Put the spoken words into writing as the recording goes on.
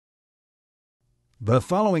The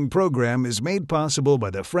following program is made possible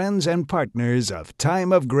by the friends and partners of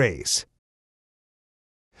Time of Grace.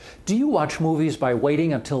 Do you watch movies by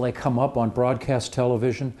waiting until they come up on broadcast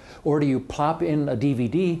television? Or do you plop in a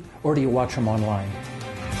DVD? Or do you watch them online?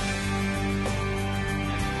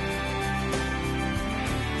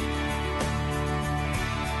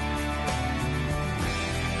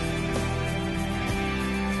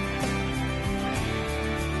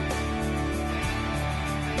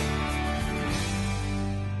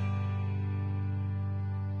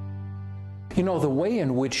 You know, the way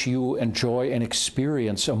in which you enjoy and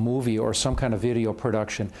experience a movie or some kind of video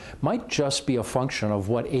production might just be a function of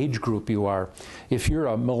what age group you are. If you're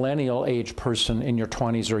a millennial age person in your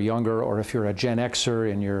 20s or younger, or if you're a Gen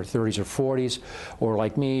Xer in your 30s or 40s, or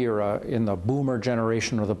like me, you're in the boomer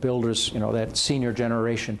generation or the builders, that senior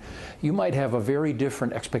generation, you might have a very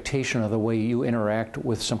different expectation of the way you interact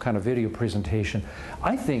with some kind of video presentation.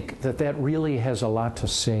 I think that really has a lot to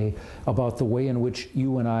say about the way in which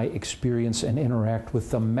you and I experience and interact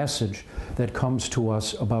with the message that comes to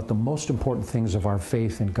us about the most important things of our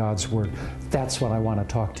faith in God's Word. That's what I want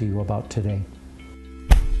to talk to you about today.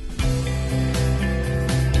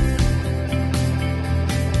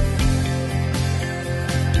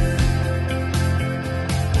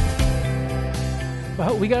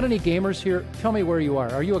 Well, we got any gamers here? Tell me where you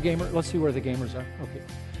are. Are you a gamer? Let's see where the gamers are.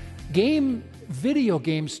 Okay. Video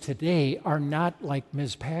games today are not like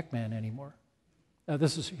Ms. Pac-Man anymore.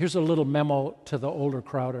 Here's a little memo to the older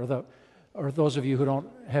crowd, or those of you who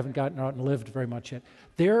haven't gotten out and lived very much yet.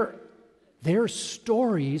 They're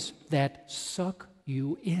stories that suck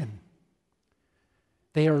you in.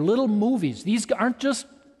 They are little movies. These aren't just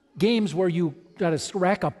games where you got to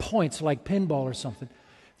rack up points like pinball or something.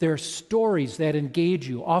 They're stories that engage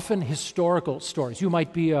you, often historical stories. You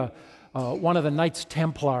might be one of the Knights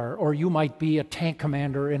Templar, or you might be a tank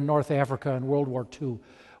commander in North Africa in World War II,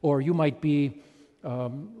 or you might be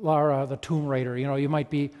Lara the Tomb Raider. You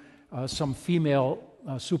might be some female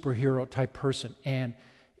superhero type person. And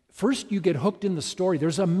first you get hooked in the story.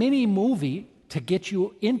 There's a mini movie to get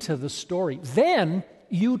you into the story. Then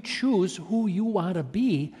you choose who you want to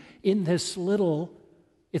be in this little,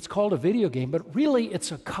 it's called a video game, but really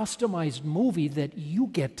it's a customized movie that you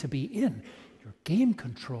get to be in. Your game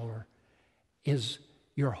controller is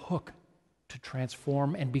your hook to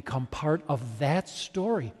transform and become part of that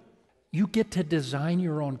story. You get to design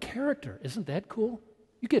your own character. Isn't that cool?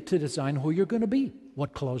 You get to design who you're going to be,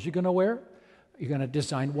 what clothes you're going to wear. You're going to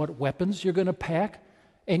design what weapons you're going to pack.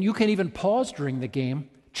 And you can even pause during the game,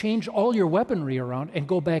 change all your weaponry around, and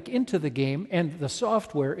go back into the game. And the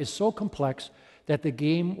software is so complex that the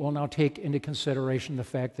game will now take into consideration the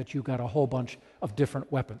fact that you've got a whole bunch of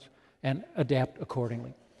different weapons and adapt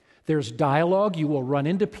accordingly. There's dialogue. You will run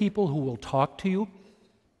into people who will talk to you.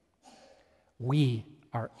 We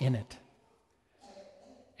are in it.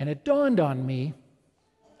 And it dawned on me,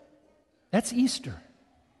 that's Easter.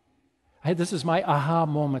 This is my aha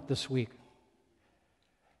moment this week.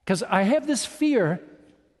 Because I have this fear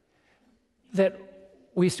that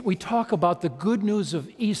we talk about the good news of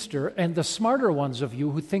Easter, and the smarter ones of you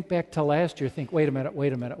who think back to last year think, wait a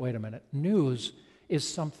minute. News is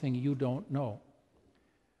something you don't know.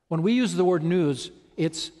 When we use the word news,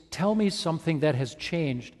 it's tell me something that has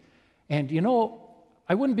changed. And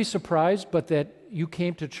I wouldn't be surprised, but that you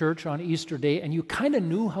came to church on Easter Day and you kind of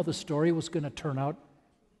knew how the story was going to turn out.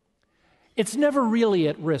 It's never really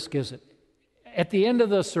at risk, is it? At the end of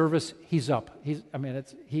the service, he's up.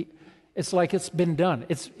 It's like it's been done.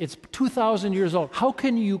 It's 2,000 years old. How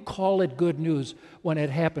can you call it good news when it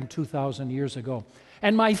happened 2,000 years ago?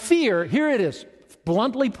 And my fear, here it is,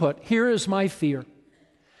 bluntly put, here is my fear,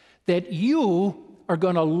 that you are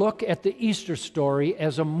going to look at the Easter story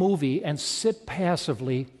as a movie and sit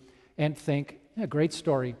passively and think, yeah, great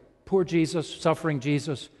story. Poor Jesus, suffering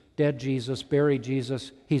Jesus, dead Jesus, buried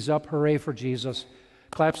Jesus. He's up, hooray for Jesus.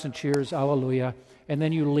 Claps and cheers, hallelujah. And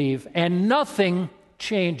then you leave, and nothing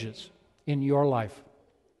changes in your life.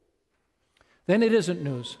 Then it isn't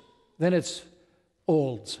news. Then it's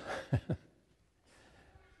olds.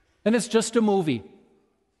 Then it's just a movie.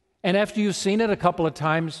 And after you've seen it a couple of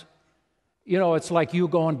times, it's like you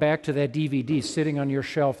going back to that DVD sitting on your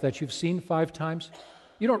shelf that you've seen 5 times.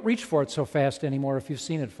 You don't reach for it so fast anymore if you've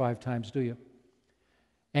seen it 5 times, do you?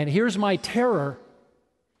 And here's my terror,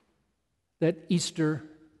 that Easter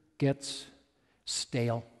gets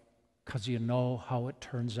stale because you know how it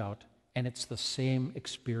turns out, and it's the same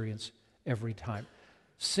experience every time.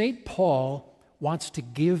 St. Paul wants to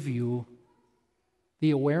give you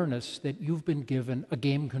the awareness that you've been given a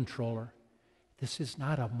game controller. This is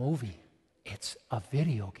not a movie. It's a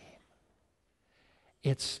video game.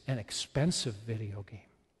 It's an expensive video game,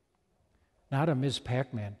 not a Ms.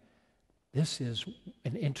 Pac-Man. This is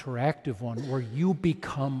an interactive one where you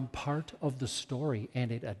become part of the story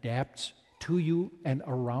and it adapts to you and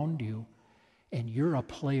around you, and you're a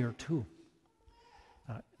player too.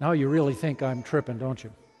 Now you really think I'm tripping, don't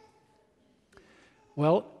you?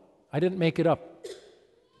 Well, I didn't make it up.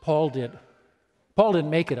 Paul did. Paul didn't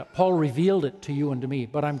make it up. Paul revealed it to you and to me,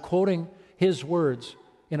 but I'm quoting his words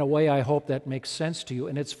in a way I hope that makes sense to you,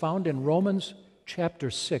 and it's found in Romans chapter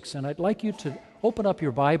 6, and I'd like you to open up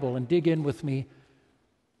your Bible and dig in with me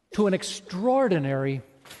to an extraordinary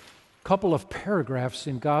couple of paragraphs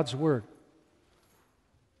in God's Word.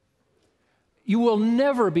 You will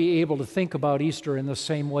never be able to think about Easter in the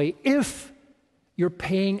same way if you're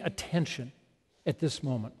paying attention at this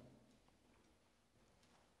moment.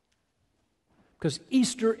 Because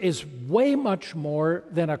Easter is way much more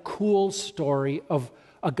than a cool story of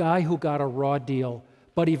a guy who got a raw deal,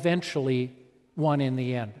 but eventually won in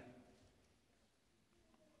the end.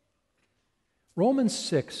 Romans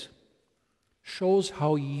 6 shows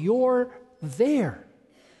how you're there.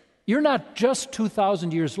 You're not just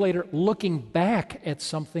 2,000 years later looking back at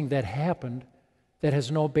something that happened that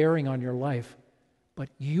has no bearing on your life, but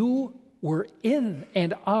you were in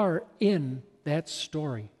and are in that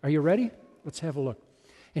story. Are you ready? Let's have a look.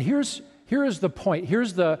 And here is the point.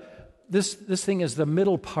 This thing is the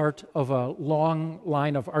middle part of a long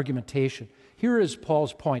line of argumentation. Here is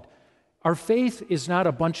Paul's point. Our faith is not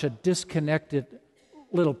a bunch of disconnected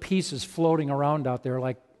little pieces floating around out there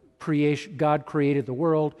like creation. God created the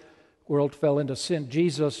world fell into sin.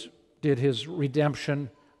 Jesus did his redemption,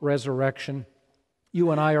 resurrection.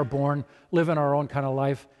 You and I are born, living our own kind of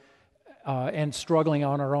life, and struggling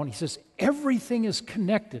on our own. He says everything is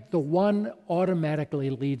connected. The one automatically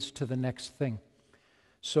leads to the next thing.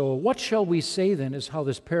 So what shall we say then is how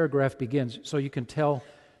this paragraph begins. So you can tell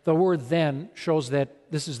the word then shows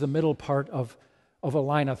that this is the middle part of a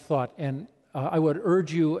line of thought. And I would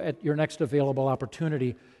urge you at your next available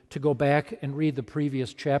opportunity to go back and read the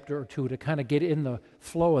previous chapter or two to kind of get in the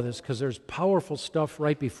flow of this, because there's powerful stuff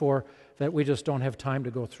right before that we just don't have time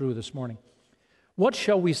to go through this morning. What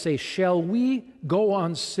shall we say? Shall we go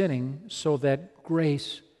on sinning so that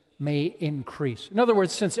grace may increase? In other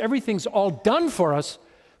words, since everything's all done for us,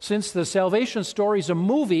 since the salvation story is a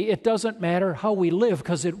movie, it doesn't matter how we live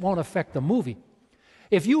because it won't affect the movie.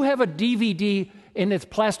 If you have a DVD in its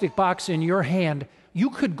plastic box in your hand, you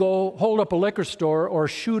could go hold up a liquor store or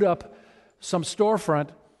shoot up some storefront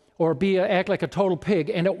or act like a total pig,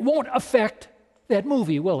 and it won't affect that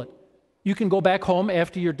movie, will it? You can go back home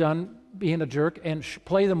after you're done being a jerk and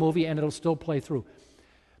play the movie, and it'll still play through.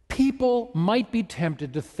 People might be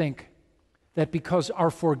tempted to think that because our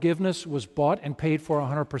forgiveness was bought and paid for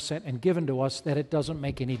 100% and given to us, that it doesn't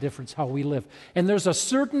make any difference how we live. And there's a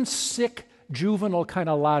certain sick, juvenile kind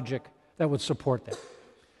of logic that would support that.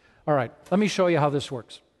 All right, let me show you how this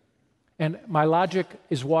works. And my logic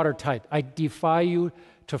is watertight. I defy you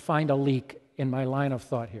to find a leak in my line of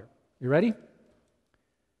thought here. You ready?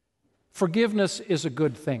 Forgiveness is a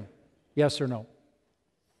good thing. Yes or no?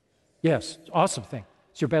 Yes, it's an awesome thing.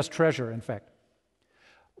 It's your best treasure, in fact.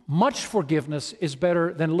 Much forgiveness is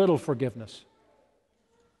better than little forgiveness.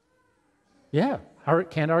 Yeah,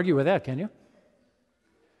 can't argue with that, can you?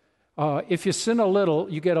 If you sin a little,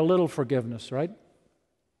 you get a little forgiveness, right?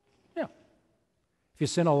 Yeah. If you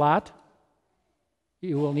sin a lot,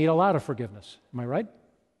 you will need a lot of forgiveness. Am I right?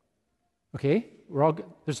 Okay,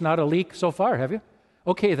 there's not a leak so far, have you?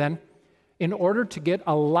 Okay, then. In order to get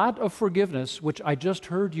a lot of forgiveness, which I just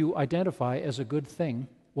heard you identify as a good thing,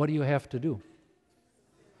 what do you have to do?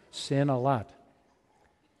 Sin a lot.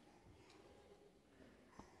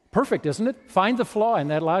 Perfect, isn't it? Find the flaw in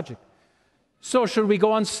that logic. So should we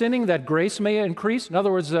go on sinning that grace may increase? In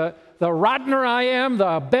other words, the rottener I am,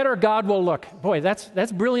 the better God will look. Boy,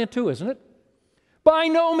 that's brilliant too, isn't it? By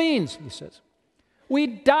no means, he says. We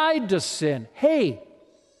died to sin. Hey,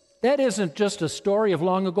 that isn't just a story of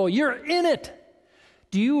long ago. You're in it.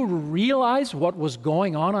 Do you realize what was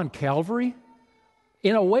going on Calvary?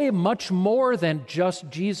 In a way, much more than just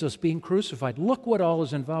Jesus being crucified. Look what all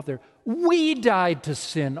is involved there. We died to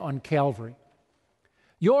sin on Calvary.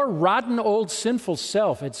 Your rotten old sinful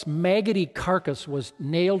self, its maggoty carcass, was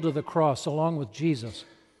nailed to the cross along with Jesus.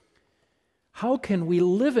 How can we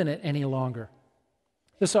live in it any longer?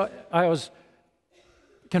 Can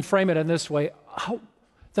frame it in this way.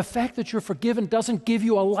 The fact that you're forgiven doesn't give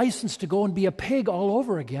you a license to go and be a pig all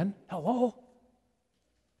over again. Hello?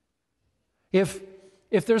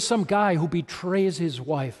 If there's some guy who betrays his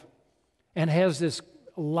wife and has this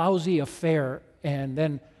lousy affair and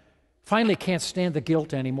then finally can't stand the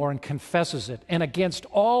guilt anymore and confesses it. And against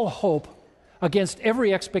all hope, against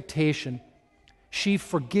every expectation, she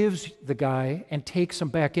forgives the guy and takes him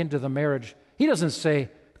back into the marriage. He doesn't say,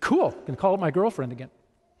 cool, can call it my girlfriend again.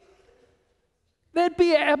 That'd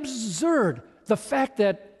be absurd. The fact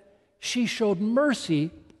that she showed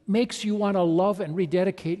mercy makes you want to love and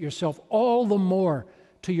rededicate yourself all the more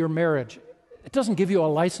to your marriage. It doesn't give you a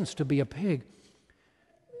license to be a pig.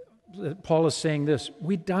 Paul is saying this,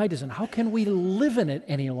 we died as in, how can we live in it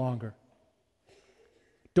any longer?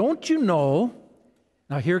 Don't you know,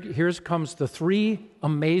 now here comes the three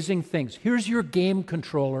amazing things. Here's your game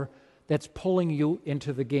controller that's pulling you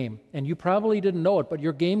into the game. And you probably didn't know it, but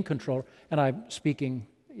your game controller, and I'm speaking,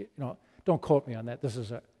 don't quote me on that. This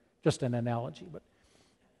is just an analogy. But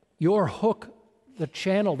your hook, the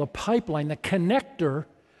channel, the pipeline, the connector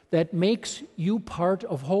that makes you part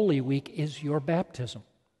of Holy Week is your baptism.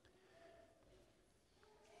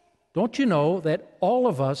 Don't you know that all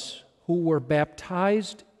of us who were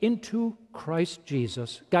baptized into Christ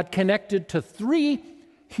Jesus got connected to three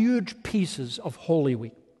huge pieces of Holy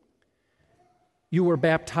Week? You were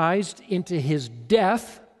baptized into his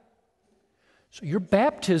death. So your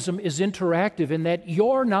baptism is interactive in that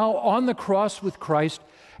you're now on the cross with Christ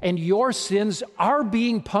and your sins are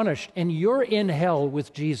being punished and you're in hell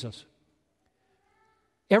with Jesus.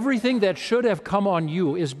 Everything that should have come on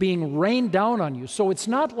you is being rained down on you. So it's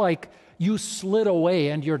not like you slid away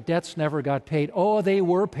and your debts never got paid. Oh, they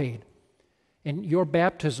were paid. And your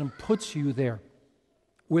baptism puts you there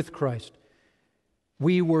with Christ.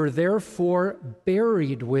 We were therefore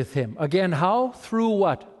buried with him. Again, how? Through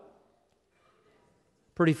what?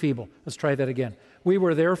 Pretty feeble. Let's try that again. We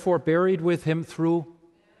were therefore buried with him through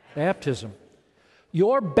baptism.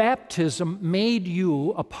 Your baptism made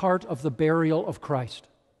you a part of the burial of Christ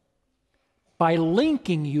by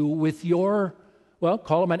linking you with your,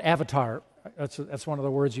 call him an avatar. That's one of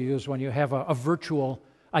the words you use when you have a virtual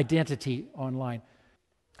identity online.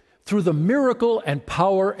 Through the miracle and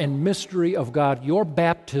power and mystery of God, your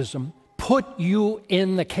baptism put you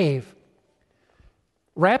in the cave,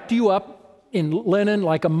 wrapped you up in linen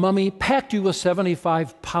like a mummy, packed you with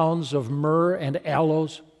 75 pounds of myrrh and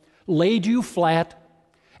aloes, laid you flat,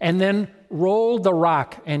 and then rolled the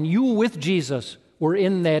rock, and you with Jesus were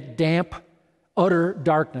in that damp, utter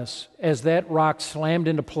darkness as that rock slammed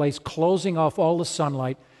into place, closing off all the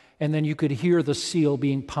sunlight, and then you could hear the seal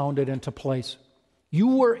being pounded into place. You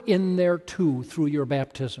were in there too through your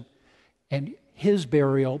baptism, and his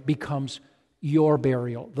burial becomes your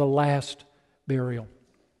burial, the last burial.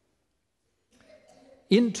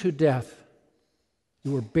 Into death.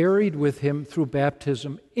 You were buried with him through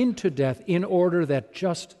baptism into death in order that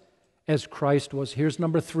just as Christ was, here's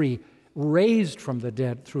number 3, raised from the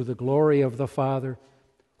dead through the glory of the Father.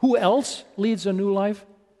 Who else leads a new life?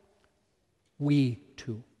 We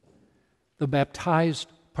too. The baptized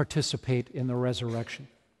participate in the resurrection.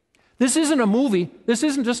 This isn't a movie. This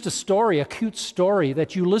isn't just a story, a cute story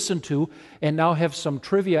that you listen to and now have some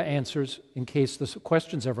trivia answers in case the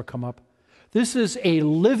questions ever come up. This is a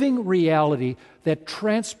living reality that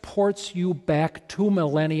transports you back 2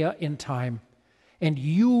 millennia in time, and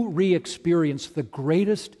you re-experience the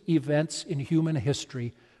greatest events in human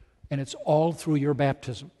history, and it's all through your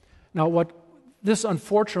baptism. Now, what this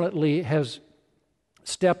unfortunately has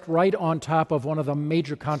stepped right on top of one of the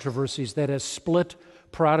major controversies that has split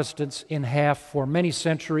Protestants in half for many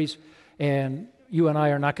centuries, and you and I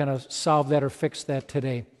are not going to solve that or fix that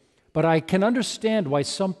today. But I can understand why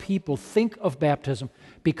some people think of baptism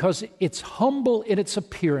because it's humble in its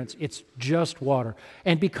appearance, it's just water,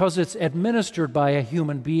 and because it's administered by a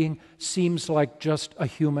human being, seems like just a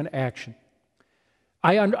human action.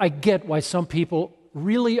 I get why some people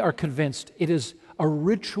really are convinced it is a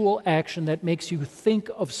ritual action that makes you think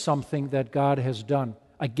of something that God has done.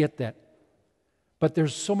 I get that. But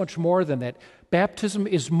there's so much more than that. Baptism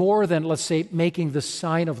is more than, let's say, making the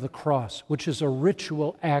sign of the cross, which is a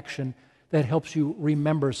ritual action that helps you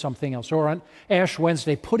remember something else. Or on Ash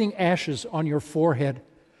Wednesday, putting ashes on your forehead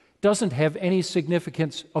doesn't have any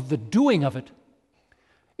significance of the doing of it.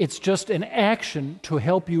 It's just an action to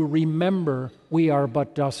help you remember we are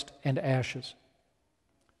but dust and ashes.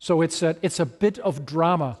 So it's a bit of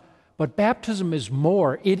drama, but baptism is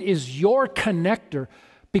more. It is your connector,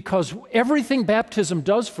 because everything baptism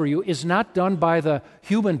does for you is not done by the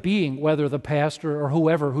human being, whether the pastor or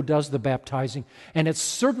whoever who does the baptizing. And it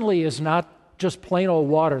certainly is not just plain old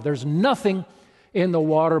water. There's nothing in the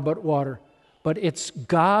water but water. But it's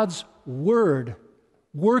God's Word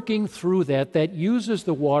working through that uses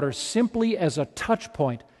the water simply as a touch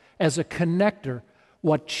point, as a connector.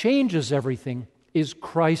 What changes everything is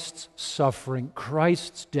Christ's suffering,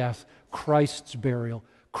 Christ's death, Christ's burial,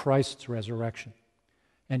 Christ's resurrection.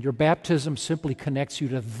 And your baptism simply connects you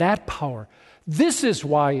to that power. This is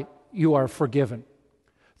why you are forgiven.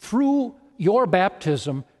 Through your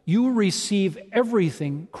baptism, you receive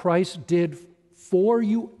everything Christ did for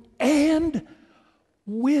you and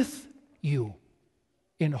with you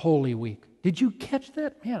in Holy Week. Did you catch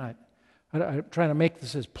that? Man, I'm trying to make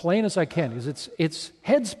this as plain as I can because it's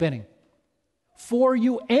head-spinning. For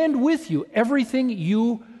you and with you, everything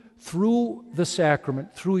you, through the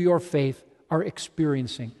sacrament, through your faith, are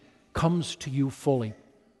experiencing comes to you fully.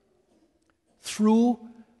 Through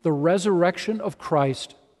the resurrection of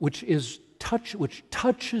Christ, which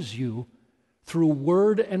touches you through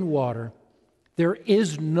word and water, there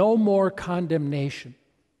is no more condemnation.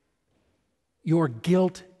 Your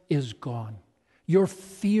guilt is gone. Your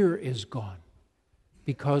fear is gone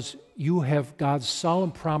because you have God's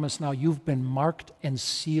solemn promise now. You've been marked and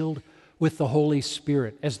sealed with the Holy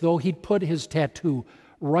Spirit, as though He'd put His tattoo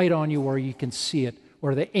right on you where you can see it,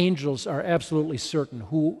 where the angels are absolutely certain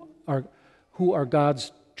who are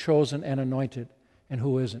God's chosen and anointed and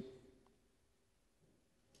who isn't.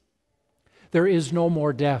 There is no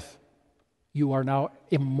more death. You are now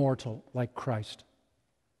immortal like Christ.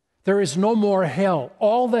 There is no more hell.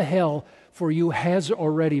 All the hell for you has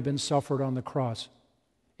already been suffered on the cross,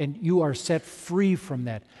 and you are set free from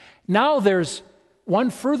that. Now there's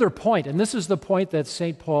one further point, and this is the point that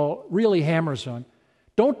St. Paul really hammers on.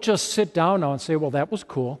 Don't just sit down now and say, well, that was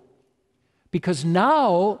cool. Because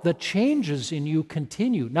now the changes in you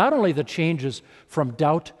continue. Not only the changes from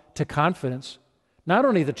doubt to confidence, not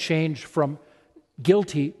only the change from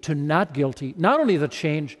guilty to not guilty, not only the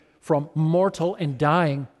change from mortal and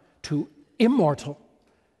dying to immortal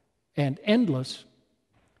and endless,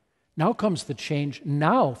 now comes the change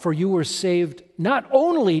now, for you were saved not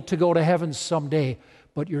only to go to heaven someday,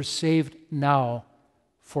 but you're saved now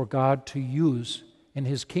for God to use in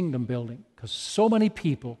His kingdom building. Because so many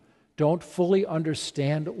people don't fully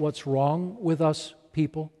understand what's wrong with us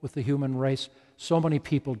people, with the human race. So many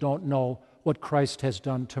people don't know what Christ has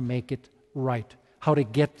done to make it right, how to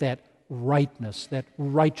get that rightness, that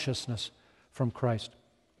righteousness from Christ.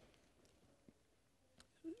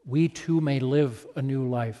 We too may live a new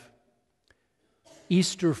life.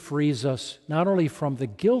 Easter frees us not only from the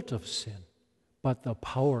guilt of sin, but the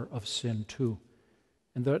power of sin too.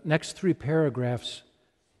 And the next 3 paragraphs,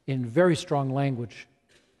 in very strong language,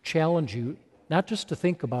 challenge you not just to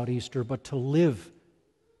think about Easter, but to live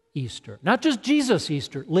Easter. Not just Jesus'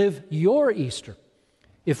 Easter, live your Easter.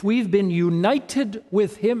 If we've been united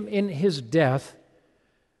with Him in His death,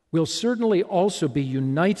 we'll certainly also be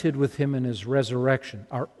united with Him in His resurrection.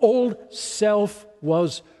 Our old self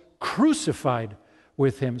was crucified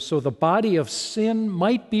with Him, so the body of sin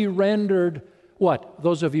might be rendered, what?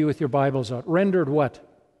 Those of you with your Bibles out, rendered what?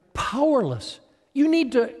 Powerless. You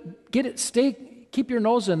need to get it, keep your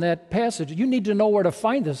nose in that passage. You need to know where to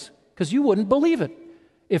find this, because you wouldn't believe it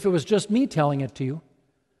if it was just me telling it to you.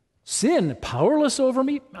 Sin, powerless over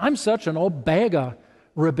me? I'm such an old bag of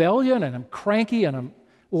rebellion, and I'm cranky, and I'm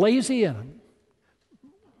lazy, and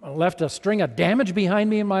I left a string of damage behind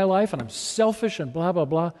me in my life, and I'm selfish, and blah, blah,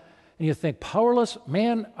 blah. And you think, powerless?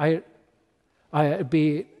 Man, it'd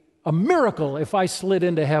be a miracle if I slid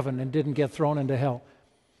into heaven and didn't get thrown into hell.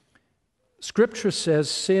 Scripture says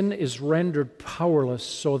sin is rendered powerless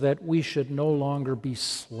so that we should no longer be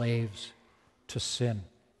slaves to sin.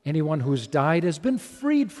 Anyone who's died has been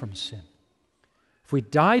freed from sin. If we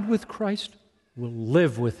died with Christ, we'll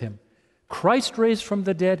live with Him. Christ raised from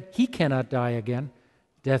the dead, He cannot die again.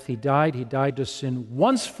 Death He died to sin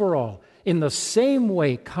once for all. In the same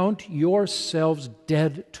way, count yourselves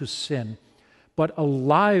dead to sin, but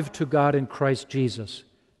alive to God in Christ Jesus.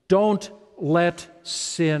 Don't let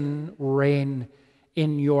sin reign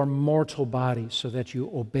in your mortal body so that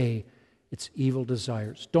you obey its evil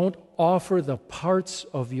desires. Don't offer the parts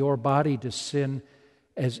of your body to sin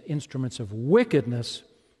as instruments of wickedness,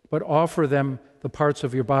 but offer them, the parts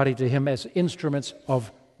of your body, to Him as instruments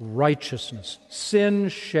of righteousness. Sin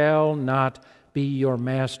shall not be your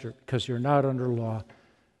master, because you're not under law,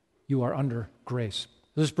 you are under grace.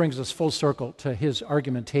 This brings us full circle to his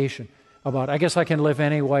argumentation about, I guess I can live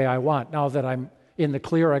any way I want. Now that I'm in the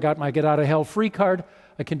clear, I got my get out of hell free card,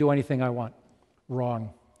 I can do anything I want.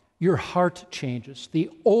 Wrong. Your heart changes. The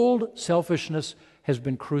old selfishness has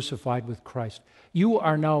been crucified with Christ. You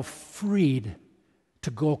are now freed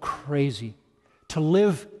to go crazy, to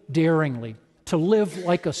live daringly, to live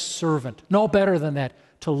like a servant. No better than that,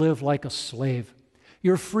 to live like a slave.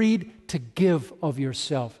 You're freed to give of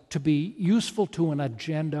yourself, to be useful to an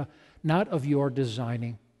agenda, not of your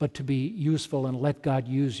designing, but to be useful and let God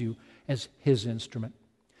use you as His instrument.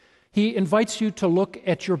 He invites you to look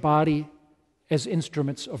at your body as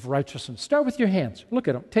instruments of righteousness. Start with your hands. Look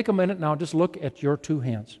at them. Take a minute now, just look at your two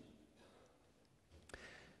hands.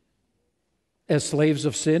 As slaves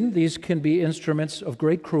of sin, these can be instruments of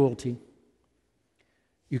great cruelty.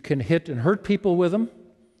 You can hit and hurt people with them.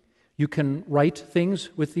 You can write things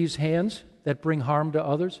with these hands that bring harm to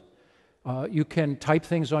others. You can type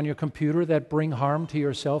things on your computer that bring harm to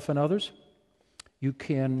yourself and others. You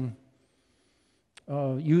can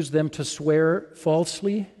use them to swear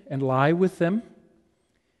falsely and lie with them.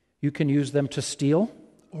 You can use them to steal,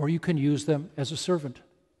 or you can use them as a servant.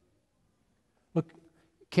 Look,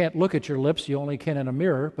 can't look at your lips, you only can in a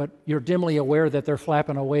mirror, but you're dimly aware that they're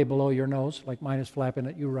flapping away below your nose, like mine is flapping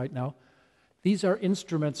at you right now. These are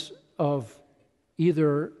instruments of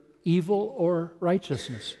either evil or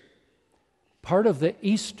righteousness. Part of the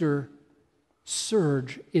Easter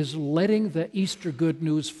surge is letting the Easter good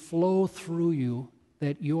news flow through you,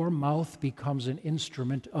 that your mouth becomes an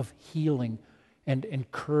instrument of healing and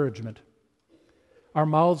encouragement. Our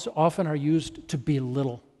mouths often are used to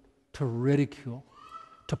belittle, to ridicule,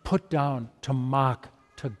 to put down, to mock,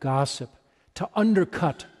 to gossip, to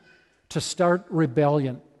undercut, to start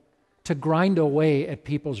rebellion, to grind away at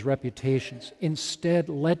people's reputations. Instead,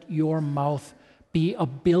 let your mouth be a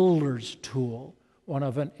builder's tool, one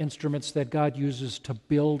of the instruments that God uses to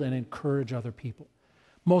build and encourage other people.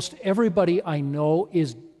 Most everybody I know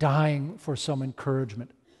is dying for some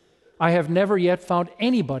encouragement. I have never yet found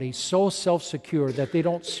anybody so self-secure that they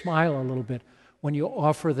don't smile a little bit when you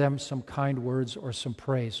offer them some kind words or some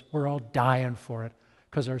praise. We're all dying for it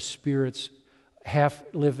because our spirits half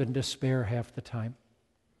live in despair half the time.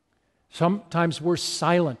 Sometimes we're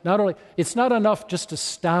silent. It's not enough just to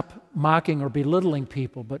stop mocking or belittling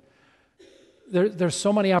people, but there's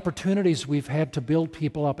so many opportunities we've had to build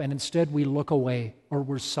people up, and instead we look away or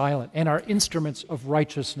we're silent. And our instruments of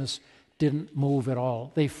righteousness didn't move at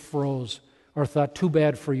all. They froze or thought, too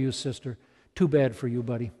bad for you, sister. Too bad for you,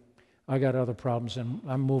 buddy. I got other problems and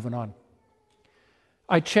I'm moving on.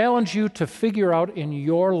 I challenge you to figure out in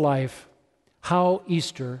your life how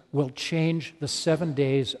Easter will change the 7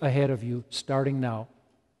 days ahead of you starting now.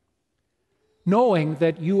 Knowing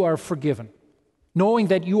that you are forgiven. Knowing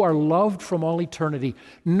that you are loved from all eternity,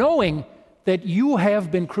 knowing that you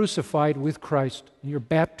have been crucified with Christ, and your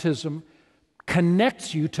baptism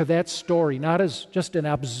connects you to that story, not as just an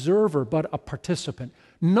observer, but a participant.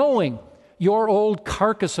 Knowing your old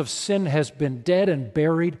carcass of sin has been dead and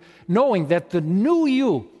buried, knowing that the new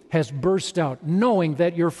you has burst out, knowing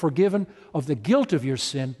that you're forgiven of the guilt of your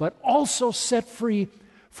sin, but also set free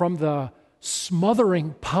from the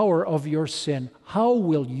smothering power of your sin. How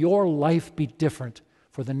will your life be different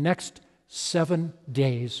for the next 7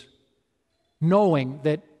 days, knowing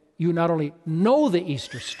that you not only know the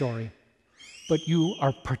Easter story, but you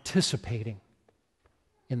are participating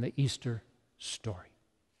in the Easter story?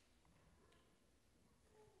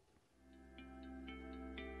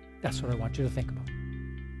 That's what I want you to think about.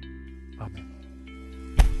 Amen.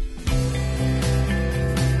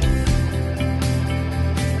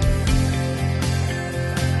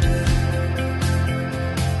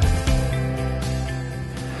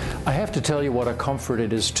 I have to tell you what a comfort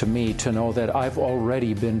it is to me to know that I've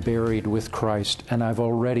already been buried with Christ and I've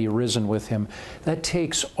already risen with Him. That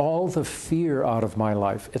takes all the fear out of my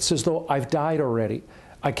life. It's as though I've died already.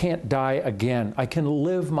 I can't die again. I can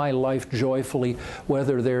live my life joyfully,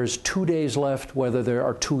 whether there's 2 days left, whether there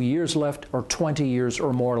are 2 years left, or 20 years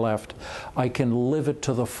or more left. I can live it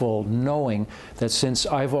to the full, knowing that since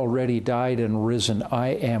I've already died and risen, I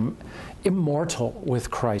am immortal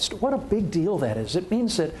with Christ. What a big deal that is. It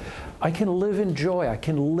means that I can live in joy. I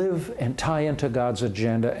can live and tie into God's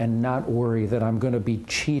agenda and not worry that I'm going to be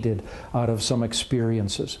cheated out of some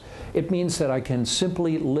experiences. It means that I can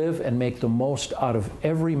simply live and make the most out of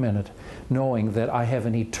every minute, knowing that I have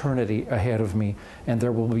an eternity ahead of me and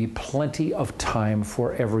there will be plenty of time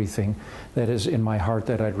for everything that is in my heart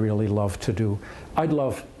that I'd really love to do. I'd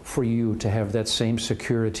love for you to have that same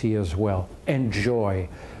security as well, and joy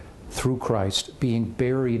through Christ, being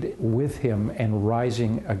buried with Him and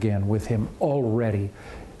rising again with Him, already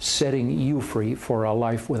setting you free for a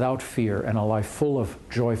life without fear and a life full of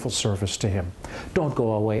joyful service to Him. Don't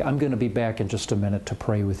go away. I'm going to be back in just a minute to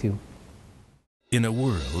pray with you. In a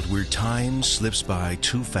world where time slips by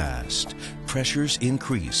too fast, pressures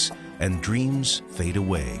increase, and dreams fade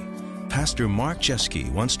away, Pastor Mark Jeske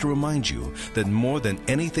wants to remind you that more than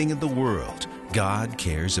anything in the world, God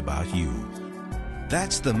cares about you.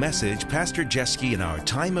 That's the message Pastor Jeske and our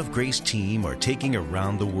Time of Grace team are taking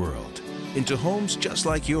around the world, into homes just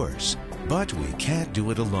like yours. But we can't do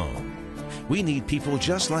it alone. We need people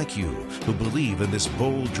just like you who believe in this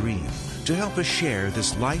bold dream to help us share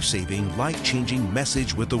this life-saving, life-changing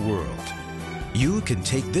message with the world. You can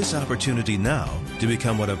take this opportunity now to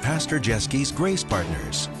become one of Pastor Jeske's Grace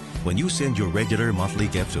Partners. When you send your regular monthly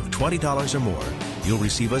gift of $20 or more, you'll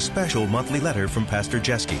receive a special monthly letter from Pastor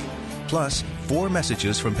Jeske, plus 4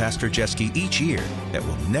 messages from Pastor Jeske each year that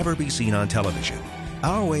will never be seen on television.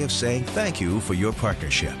 Our way of saying thank you for your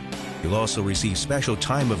partnership. You'll also receive special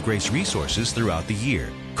Time of Grace resources throughout the year.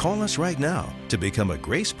 Call us right now to become a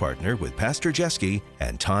Grace Partner with Pastor Jeske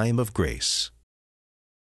and Time of Grace.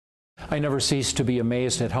 I never cease to be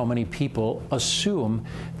amazed at how many people assume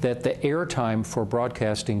that the airtime for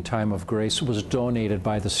broadcasting Time of Grace was donated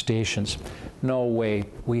by the stations. No way.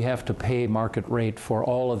 We have to pay market rate for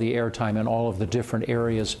all of the airtime in all of the different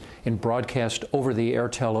areas in broadcast over-the-air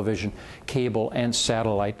television, cable, and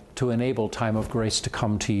satellite to enable Time of Grace to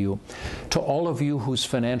come to you. To all of you whose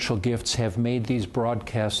financial gifts have made these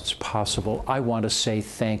broadcasts possible, I want to say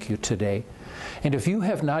thank you today. And if you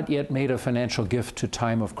have not yet made a financial gift to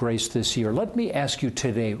Time of Grace this year, let me ask you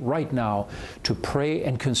today, right now, to pray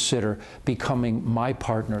and consider becoming my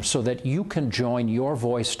partner so that you can join your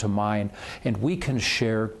voice to mine and we can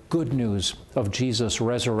share good news of Jesus'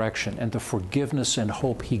 resurrection and the forgiveness and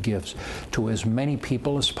hope He gives to as many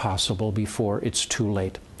people as possible before it's too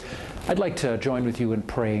late. I'd like to join with you in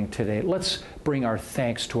praying today. Let's bring our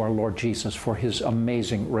thanks to our Lord Jesus for His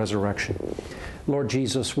amazing resurrection. Lord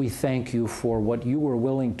Jesus, we thank you for what you were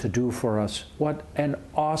willing to do for us. What an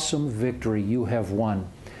awesome victory you have won.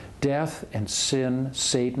 Death and sin,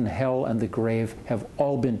 Satan, hell, and the grave have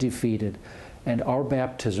all been defeated. And our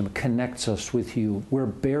baptism connects us with you. We're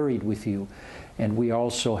buried with you. And we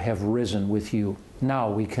also have risen with you. Now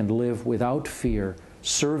we can live without fear,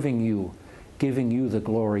 serving you, giving you the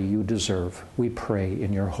glory you deserve. We pray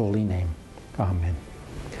in your holy name. Amen.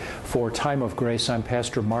 For Time of Grace, I'm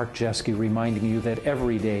Pastor Mark Jeske, reminding you that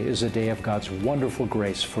every day is a day of God's wonderful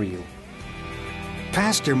grace for you.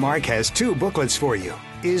 Pastor Mark has 2 booklets for you.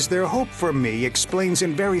 Is There Hope for Me explains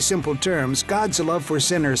in very simple terms God's love for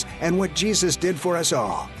sinners and what Jesus did for us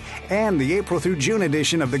all. And the April through June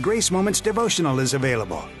edition of the Grace Moments devotional is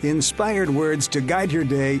available. Inspired words to guide your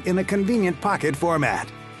day in a convenient pocket format.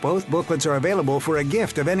 Both booklets are available for a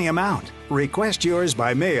gift of any amount. Request yours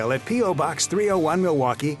by mail at P.O. Box 301,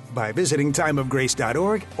 Milwaukee, by visiting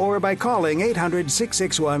timeofgrace.org, or by calling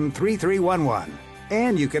 800-661-3311.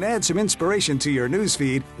 And you can add some inspiration to your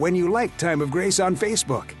newsfeed when you like Time of Grace on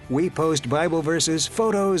Facebook. We post Bible verses,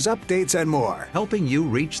 photos, updates, and more. Helping you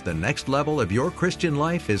reach the next level of your Christian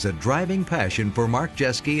life is a driving passion for Mark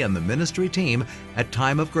Jeske and the ministry team at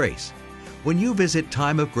Time of Grace. When you visit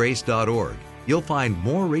timeofgrace.org, you'll find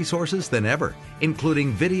more resources than ever,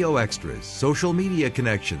 including video extras, social media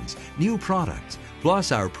connections, new products,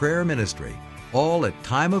 plus our prayer ministry, all at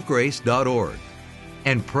timeofgrace.org.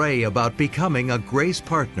 And pray about becoming a Grace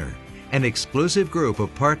Partner, an exclusive group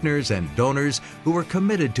of partners and donors who are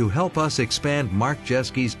committed to help us expand Mark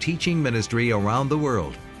Jeske's teaching ministry around the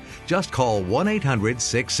world. Just call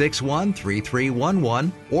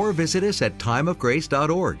 1-800-661-3311 or visit us at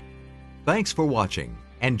timeofgrace.org. Thanks for watching.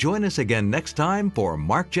 And join us again next time for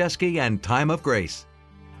Mark Jeske and Time of Grace.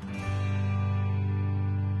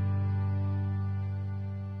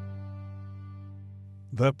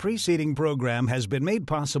 The preceding program has been made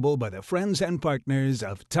possible by the friends and partners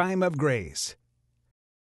of Time of Grace.